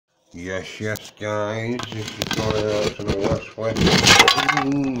Yes, guys, this is going out to the west.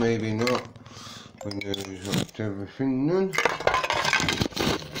 Maybe not. Windows up to everything then.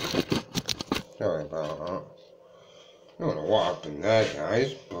 Sorry about that. I don't know what happened there,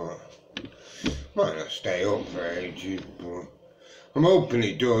 guys, but might not stay up for ages, but I'm hoping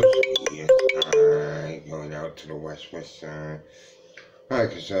it does. Yes, going out to the west side.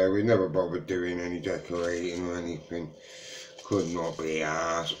 Like I say, we never bothered doing any decorating or anything. Could not be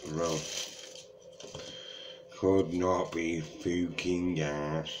arsed, bro. Could not be fucking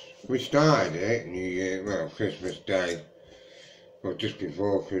arsed. We started it New Year, well, Christmas Day. Well, just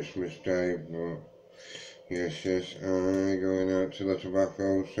before Christmas Day, but yes, going out to the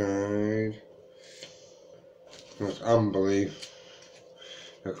tobacco side. That's unbelief.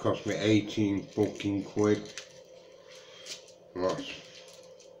 That cost me 18 fucking quid. That's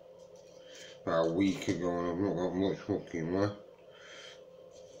about a week ago and I've not got much fucking left.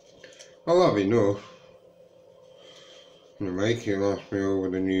 I'll have enough to make it last me over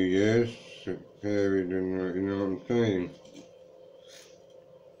the New Year's period, and you know what I'm saying.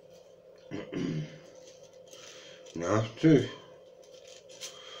 You have to.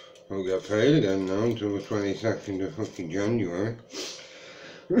 I'll get paid again now until the 22nd of fucking January.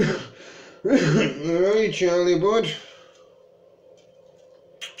 Alright, Charlie bud.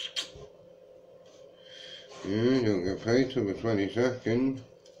 Yeah, don't get paid till the 22nd,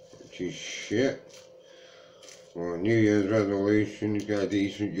 which is shit. Well, New Year's resolution, you get a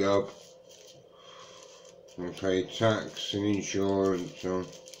decent job. And pay tax and insurance on.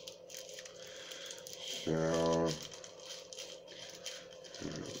 So,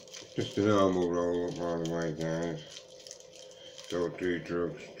 just a normal roll up, by the way, guys. Don't do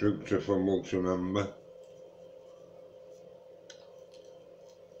drugs. Drugs are for mugs, remember.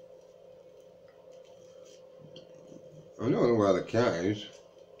 I don't know where the cat is.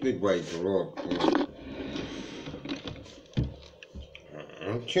 Did wake her up. But...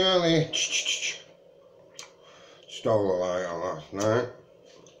 Charlie stole a lighter last night.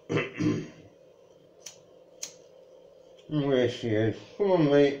 Where she is? Come on,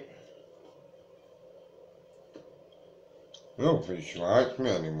 mate. I don't think she likes me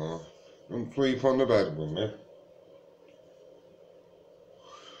anymore. Don't sleep on the bed with me.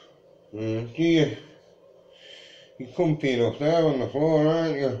 Do you? You're comfy enough there on the floor,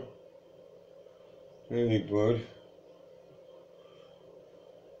 aren't you? Really, bud.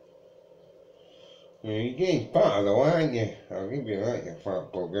 Yeah, you're getting fatter though, aren't you? I'll give you that, you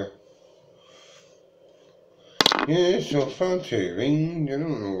fat bugger. Yeah, so fancy rings. I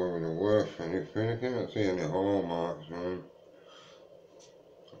don't know whether they're worth anything. I can't see any hallmarks on them.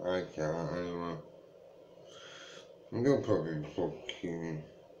 I can't anyway. They'll probably fucking...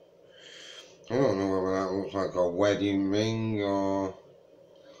 I don't know whether that looks like a wedding ring or...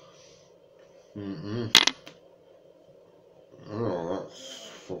 I know that's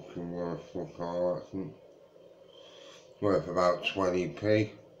fucking worth fuck all, that's worth about 20p.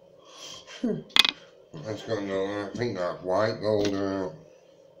 That's got no, I think that's white gold around.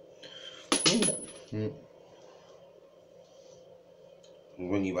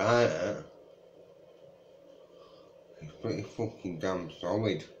 When you buy it, it's pretty fucking damn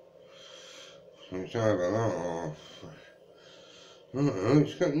solid. So it's either that or... I don't know,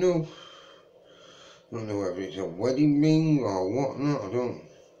 it's got no... I don't know whether it's a wedding ring or whatnot, I don't...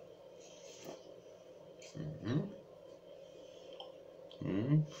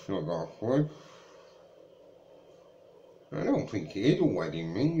 Not got a clue. I don't think it is a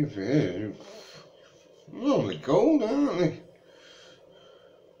wedding ring, if it is. They're only gold, aren't they?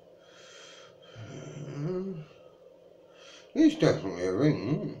 It's definitely a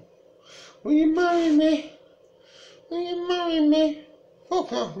ring. Will you marry me? Will you marry me?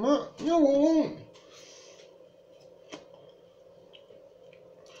 Fuck off, Matt. No, I won't.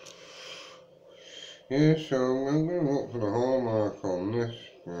 Yeah, so I'm going to look for the hallmark on this,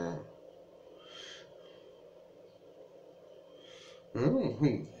 but I don't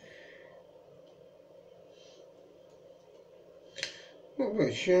think... Got a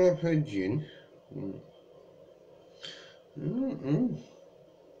bit sharp edging.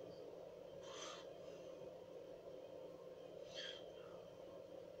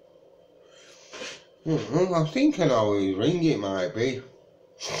 I think I know whose ring it might be.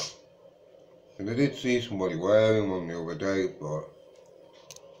 And I did see somebody wearing one the other day, but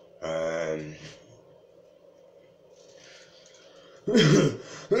and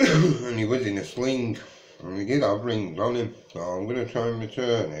he was in a sling, and he did have rings on him, so I'm going to try and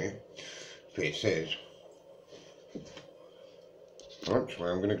return it, if it says. Actually,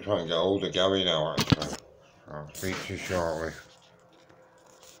 I'm going to try and get hold of Gary now, actually. I'll speak to you shortly.